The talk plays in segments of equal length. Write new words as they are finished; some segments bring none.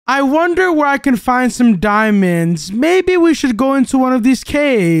I wonder where I can find some diamonds. Maybe we should go into one of these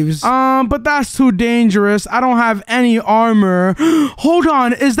caves. But that's too dangerous. I don't have any armor. Hold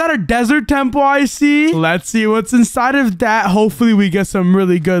on, is that a desert temple I see? Let's see what's inside of that. Hopefully we get some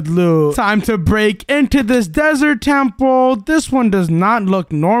really good loot. Time to break into this desert temple. This one does not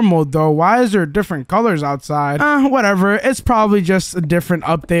look normal though. Why is there different colors outside? Whatever. It's probably just a different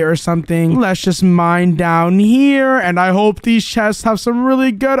update or something. Let's just mine down here, and I hope these chests have some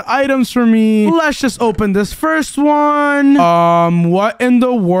really good items for me. Let's just open this first one. What in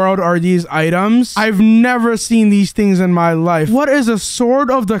the world are these items? I've never seen these things in my life. What is a sword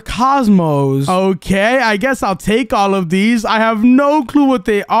of the cosmos? Okay, I guess I'll take all of these. I have no clue what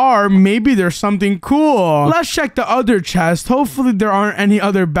they are. Maybe there's something cool. Let's check the other chest. Hopefully there aren't any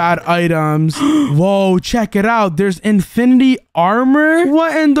other bad items. Whoa, check it out. There's infinity armor.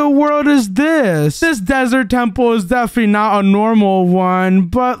 What in the world is this? This desert temple is definitely not a normal one,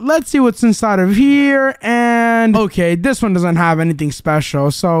 but let's see what's inside of here. And okay, this one doesn't have anything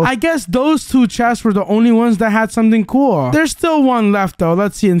special, so I guess those two chests were the only ones that had something cool. There's still one left though.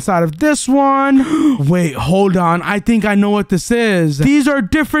 Let's see inside of this one. Wait, hold on, I think I know what this is. These are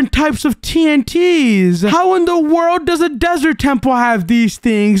different types of TNTs. How in the world does a desert temple have these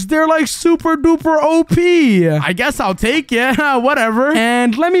things? They're like super duper OP. I guess I'll take it. Whatever.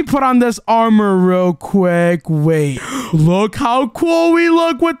 And let me put on this armor real quick. Wait, look how cool we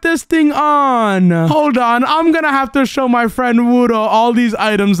look with this thing on. Hold on, I'm gonna have to show my friend Wudo all these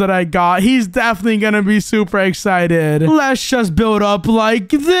items that I got. He's definitely gonna be super excited. Let's just build up like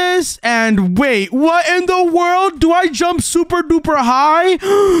this. And wait, what in the world? Do I jump super duper high?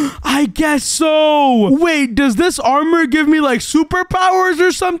 I guess so. Wait, does this armor give me like superpowers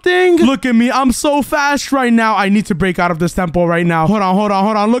or something? Look at me, I'm so fast right now. I need to break out of this temple right now. Hold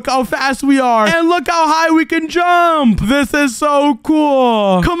on. Look how fast we are. And look how high we can jump. This is so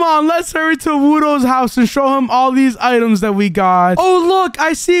cool. Come on, let's hurry to Wudo's house and show him all these items that we got. Oh, look,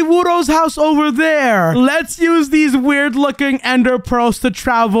 I see Wudo's house over there. Let's use these weird looking ender pearls to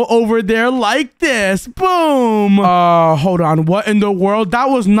travel over there like this. Boom. Hold on. What in the world? That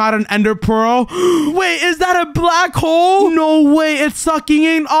was not an ender pearl. Wait, is that a black hole? No way. It's sucking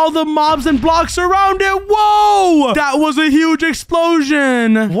in all the mobs and blocks around it. Whoa. That was a huge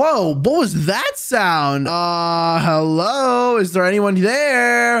explosion. Whoa, what was that sound? Hello? Is there anyone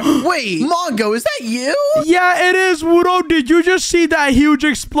there? Wait, Mongo, is that you? Yeah, it is, Wudo. Did you just see that huge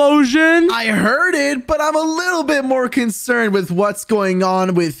explosion? I heard it, but I'm a little bit more concerned with what's going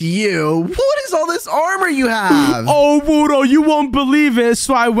on with you. What is all this armor you have? Oh, Wudo, you won't believe it.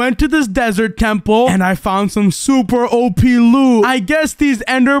 So I went to this desert temple and I found some super OP loot. I guess these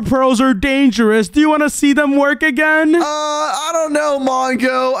ender pearls are dangerous. Do you want to see them work again? I don't know,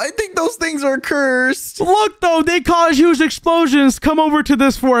 Mongo. I think those things are cursed. Look, though, they cause huge explosions. Come over to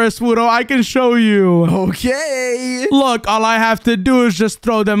this forest, Wudo. I can show you. Okay. Look, all I have to do is just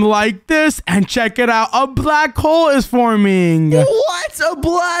throw them like this, and check it out. A black hole is forming. What? A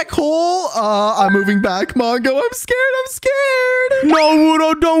black hole? I'm moving back, Mongo. I'm scared. No,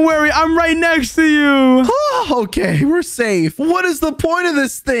 Wudo, don't worry. I'm right next to you. Okay, we're safe. What is the point of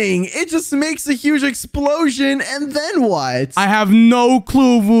this thing? It just makes a huge explosion, and then what? I have no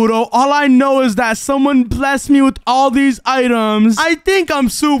clue, Wudo. All I know is that someone blessed me with all these items. I think I'm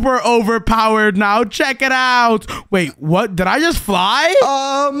super overpowered now. Check it out. Wait, what? Did I just fly?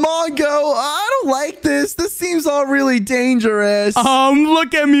 Mongo, I don't like this. This seems all really dangerous.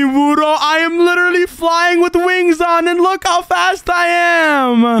 Look at me, Wudo. I am literally flying with wings on, and look how fast I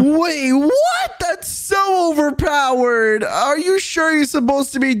am. Wait, what? That's so overpowered. Are you sure you're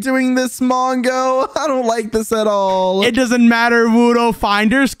supposed to be doing this, Mongo? I don't like this at all. It doesn't matter, Wudo.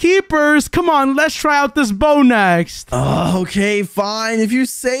 Finders keepers. Come on, let's try out this bow next. Okay, fine. If you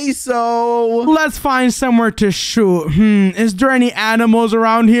say so. Let's find somewhere to shoot. Is there any animals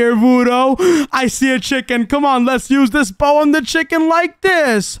around here, Wudo? I see a chicken. Come on, let's use this bow on the chicken like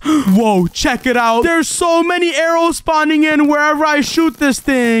this. Whoa, check it out. There's so many arrows spawning in wherever I shoot this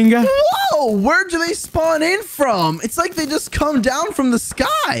thing. Whoa, where do they spawn in from? It's like they just come down from the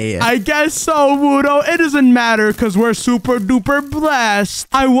sky. I guess so, Wudo. It doesn't matter because we're super duper blessed.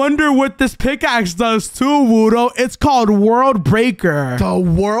 I wonder what this pickaxe does too, Wudo. It's called World Breaker. The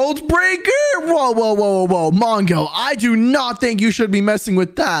World Breaker? Whoa. Mongo, I do not think you should be messing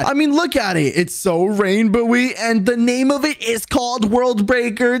with that. I mean, look at it. It's so rainbowy, and the name of it is called World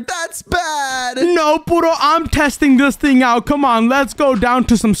Breaker. That's bad. No, Wudo, I'm testing this thing out. Come on, let's go down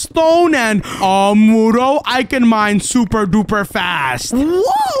to some stone and, Wudo, I can mine super duper fast.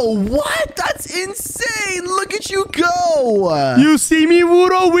 Whoa, what? That's insane. Look at you go. You see me,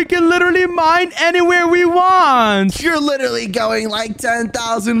 Wudo? We can literally mine anywhere we want. You're literally going like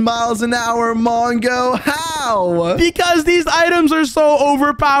 10,000 miles an hour, Mongo. How? Because these items are so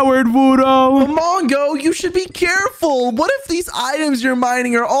overpowered, Wudo. Mongo, you should be careful. What if these items you're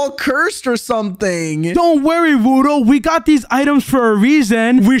mining are all cursed or something? Don't worry, Wudo. We got these items for a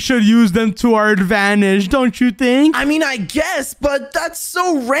reason. We should use them to our advantage, don't you think? I mean, I guess, but that's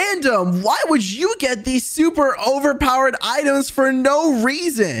so random. Why would you get these super overpowered items for no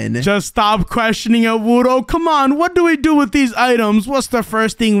reason? Just stop questioning it, Wudo. Come on, what do we do with these items? What's the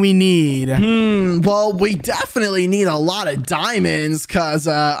first thing we need? Well, we definitely need a lot of diamonds because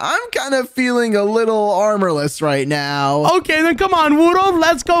I'm kind of feeling a little armorless right now. Okay, then come on, Wudo.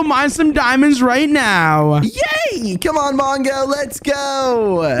 Let's go mine some diamonds right now. Yay! Come on, Mongo. Let's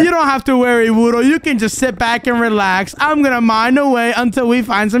go. You don't have to worry, Wudo. You can just sit back and relax. I'm gonna mine away until we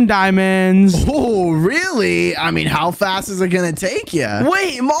find some diamonds. Oh, really? I mean, how fast is it gonna take you?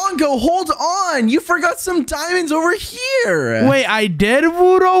 Wait, Mongo, hold on. You forgot some diamonds over here. Wait, I did,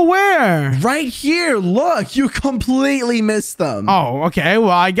 Wudo? Where? Right here. Look, you completely missed them. Oh, okay. Well,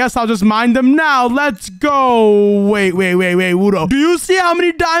 I guess I'll just mine them now. Let's go. Wait, Wudo. Do you see how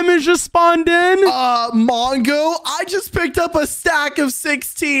many diamonds just spawned in? Mongo, I just picked up a stack of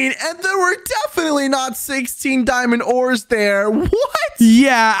 16, and there were definitely not 16 diamond ores there. What?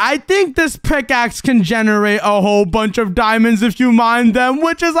 Yeah, I think this pickaxe can generate a whole bunch of diamonds if you mine them,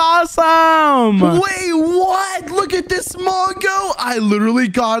 which is awesome. Wait, what? Look at this, Mongo. I literally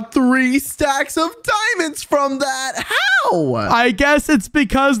got 3 stacks of diamonds from that. How? I guess it's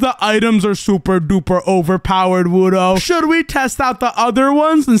because the items are super duper overpowered, Wudo. Should we test out the other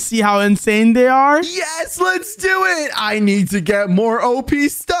ones and see how insane they are? Yes, let's do it. I need to get more OP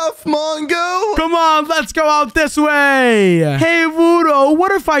stuff, Mongo. Come on, let's go out this way. Hey, Wudo,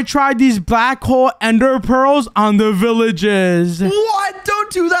 what if I tried these black hole ender pearls on the villages? What?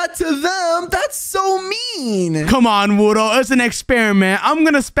 Don't do that to them. That's so mean. Come on, Wudo, it's an experiment. I'm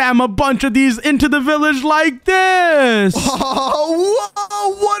gonna spam a bunch of these into the village like this. Oh,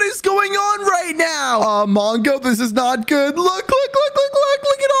 whoa, what is going on right now? Mongo, this is not good. Look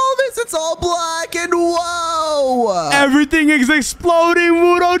at all this. It's all black and whoa. Everything is exploding,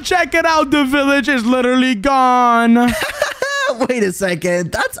 Wudo. Check it out. The village is literally gone. Wait a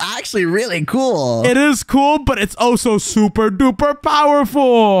second. That's actually really cool. It is cool, but it's also super duper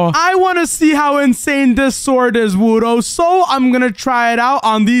powerful. I want to see how insane this sword is, Wudo. So I'm going to try it out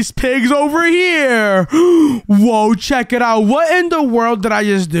on these pigs over here. Whoa, check it out. What in the world did I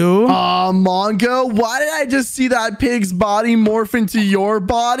just do? Mongo, why did I just see that pig's body morph into your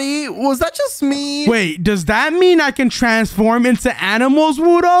body? Was that just me? Wait, does that mean I can transform into animals,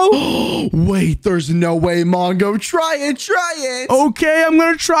 Wudo? Wait, there's no way, Mongo. Try it. Okay, I'm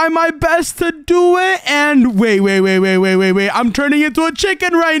gonna try my best to do it. And wait. I'm turning into a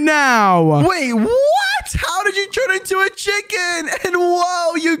chicken right now. Wait, what? How did you turn into a chicken? And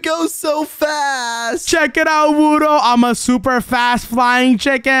whoa, you go so fast. Check it out, Wudo. I'm a super fast flying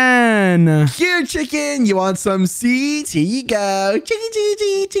chicken. Here, chicken. You want some seeds? Here you go.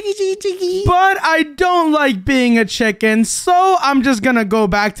 Chicky. But I don't like being a chicken, so I'm just gonna go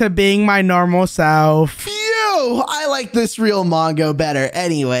back to being my normal self. Phew! I like this real Mongo better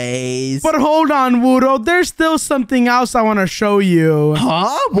anyways. But hold on, Wudo. There's still something else I want to show you.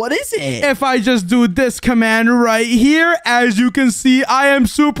 Huh? What is it? If I just do this command right here, as you can see, I am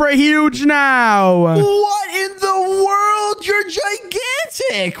super huge now. What in the world? You're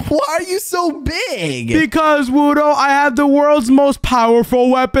gigantic. Why are you so big? Because, Wudo, I have the world's most powerful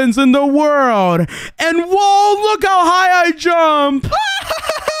weapons in the world. And whoa, look how high I jump.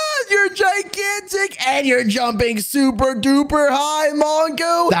 You're gigantic and you're jumping super duper high,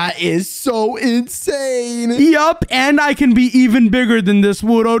 Mongo. That is so insane. Yup, and I can be even bigger than this,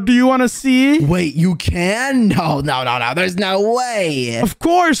 Wudo. Do you want to see? Wait, you can? No. There's no way. Of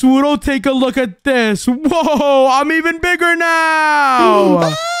course, Wudo. Take a look at this. Whoa, I'm even bigger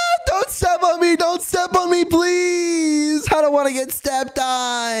now. Don't step on me, please. I don't want to get stepped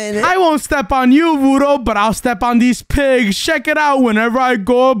on. I won't step on you, Wudo, but I'll step on these pigs. Check it out. Whenever I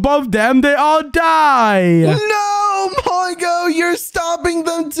go above them, they all die. No, Mongo, you're stomping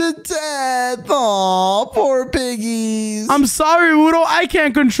them to death. Aw, poor piggies. I'm sorry, Wudo. I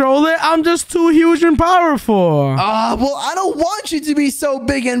can't control it. I'm just too huge and powerful. Well, I don't want you to be so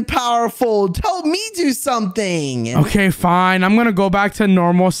big and powerful. Help me do something. Okay, fine. I'm gonna go back to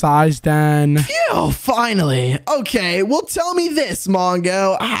normal size then. Phew, finally. Okay, well, tell me this,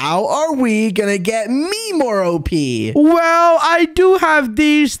 Mongo. How are we gonna get me more OP? Well, I do have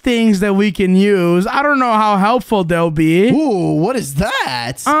these things that we can use. I don't know how helpful they'll be. Ooh, what is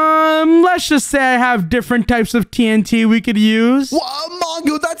that? Let's just say I have different types of TNT we could use.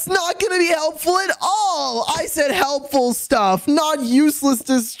 Mongo, that's not gonna be helpful at all. I said helpful stuff, not useless,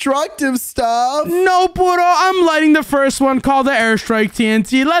 destructive stuff. No, Wudo. I'm lighting the first one called the Airstrike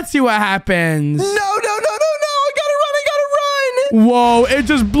TNT. Let's see what happens. No. I gotta run. Whoa, it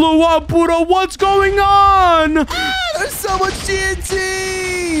just blew up, Wudo. What's going on? There's so much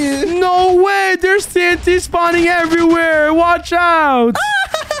TNT. No way. There's TNT spawning everywhere. Watch out.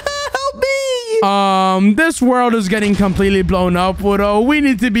 Help me. This world is getting completely blown up, Wudo. We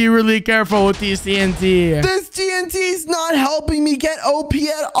need to be really careful with these TNT. This TNT is not helping me get OP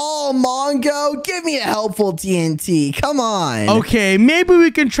at all, Mongo. Give me a helpful TNT. Come on. Okay, maybe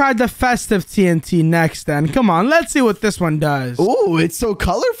we can try the festive TNT next then. Come on, let's see what this one does. Ooh, it's so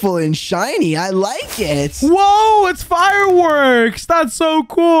colorful and shiny. I like it. Whoa, it's fireworks. That's so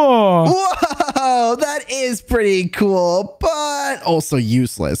cool. Whoa, that is pretty cool, but also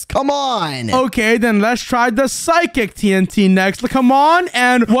useless. Come on. Okay, then let's try the psychic TNT next. Come on,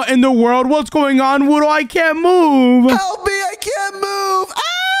 and what in the world? What's going on, Wudo? I can't move. Help me, I can't move.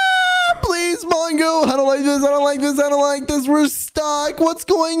 Please, Mongo. I don't like this. I don't like this. We're stuck. What's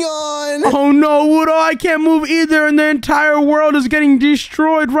going on? Oh no, Wudo, I can't move either, and the entire world is getting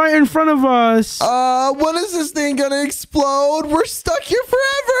destroyed right in front of us. When is this thing gonna explode? We're stuck here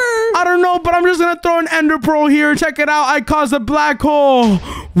forever. I don't know, but I'm just gonna throw an ender pearl here. Check it out. I caused a black hole.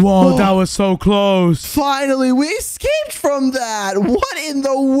 Whoa, that was so close. Finally, we escaped from that. What in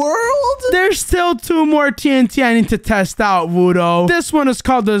the world? There's still 2 more TNT I need to test out, Wudo. This one is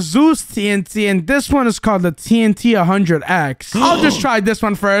called the Zeus TNT, and this one is called the TNT 100X. I'll just try this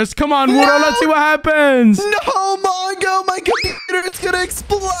one first. Come on, Wudo. Let's see what happens. No, Mongo. My computer is gonna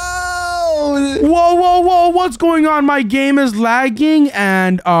explode. Whoa. What's going on? My game is lagging,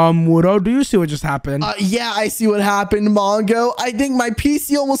 and, Wudo, do you see what just happened? Yeah, I see what happened, Mongo. I think my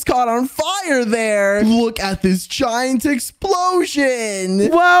PC almost caught on fire there. Look at this giant explosion.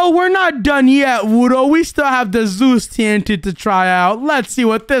 Well, we're not done yet, Wudo. We still have the Zeus TNT to try out. Let's see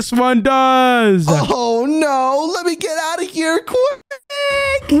what this one does. Oh, no. Let me get out of here quick.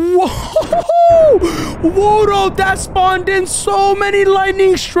 Whoa! Wudo, that spawned in so many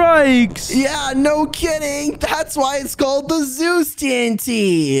lightning strikes. Yeah, no kidding. That's why it's called the Zeus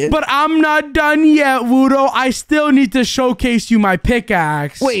TNT. But I'm not done yet, Wudo. I still need to showcase you my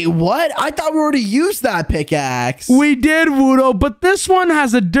pickaxe. Wait, what? I thought we already used that pickaxe. We did, Wudo, but this one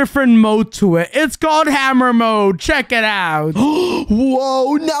has a different mode to it. It's called hammer mode. Check it out.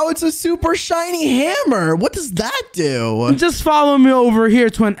 Whoa, now it's a super shiny hammer. What does that do? Just follow me over here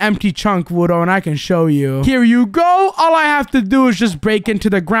to an empty chunk, Wudo, and I can show you. Here you go. All I have to do is just break into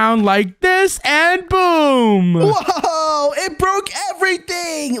the ground like this, and boom. Whoa, it broke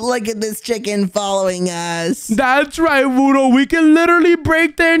everything. Look at this chicken following us. That's right, Wudo. We can literally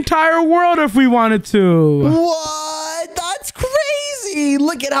break the entire world if we wanted to. What? That's crazy.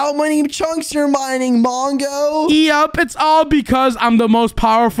 Look at how many chunks you're mining, Mongo. Yep, it's all because I'm the most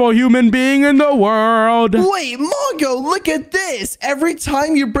powerful human being in the world. Wait, Mongo, look at this. Every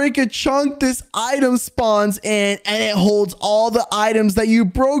time you break a chunk, this item spawns in, and it holds all the items that you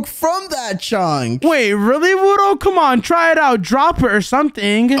broke from that chunk. Wait, really, Wudo? Come on, try it out. Drop it or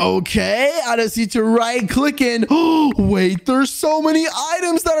something. Okay, I just need to right click in. Wait, there's so many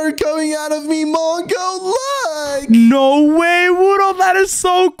items that are coming out of me, Mongo. Look. No way, Wudo. That is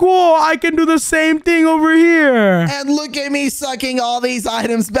so cool. I can do the same thing over here. And look at me sucking all these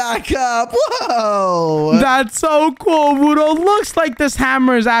items back up. Whoa. That's so cool, Wudo. Looks like this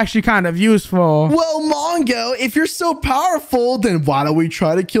hammer is actually kind of useful. Well, Mongo, if you're so powerful, then why don't we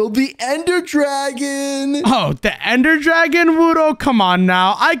try to kill the Ender Dragon? Oh, the Ender Dragon, Wudo? Come on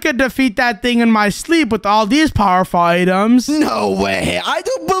now. I could defeat that thing in my sleep with all these powerful items. No way. I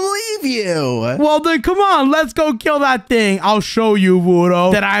don't believe you. Well, then come on. Let's go kill that thing. I'll show you,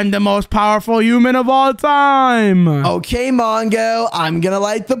 Wudo, that I'm the most powerful human of all time. Okay, Mongo. I'm gonna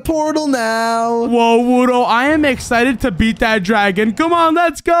light the portal now. Whoa, Wudo. I am excited to beat that dragon. Come on,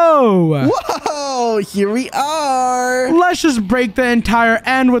 let's go. Whoa, here we are. Let's just break the entire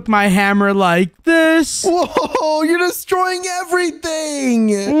end with my hammer like this. Whoa, you're destroying everything.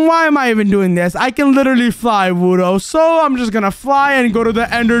 doing? Why am I even doing this? I can literally fly, Wudo. So I'm just gonna fly and go to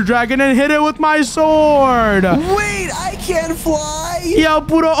the Ender Dragon and hit it with my sword. Wait, I can't fly? Yeah,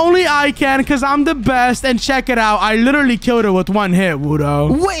 Wudo, only I can because I'm the best. And check it out. I literally killed it with one hit, Wudo.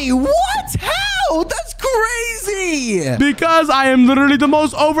 Wait, what? How? That's crazy. Because I am literally the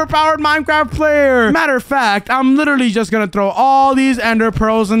most overpowered Minecraft player. Matter of fact, I'm literally just gonna throw all these ender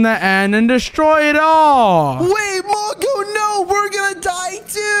pearls in the end and destroy it all. Wait, Mongo, no, we're gonna die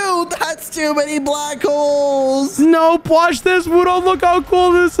too. That's too many black holes. Nope, watch this, Wudo. Look how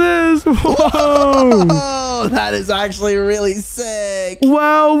cool this is. Whoa. Oh, that is actually really sick.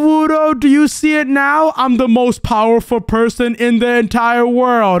 Well, Wudo, do you see it now? I'm the most powerful person in the entire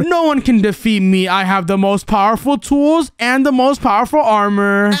world. No one can defeat me. I have the most powerful tools and the most powerful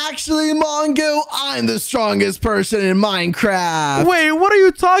armor. Actually, Mongo, I'm the strongest person in Minecraft. Wait, what are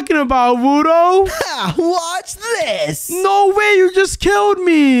you talking about, Wudo? Ha, watch this. No way, you just killed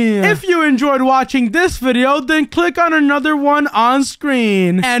me. If you enjoyed watching this video, then click on another one on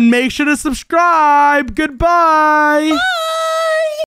screen. And make sure to subscribe. Goodbye. Bye.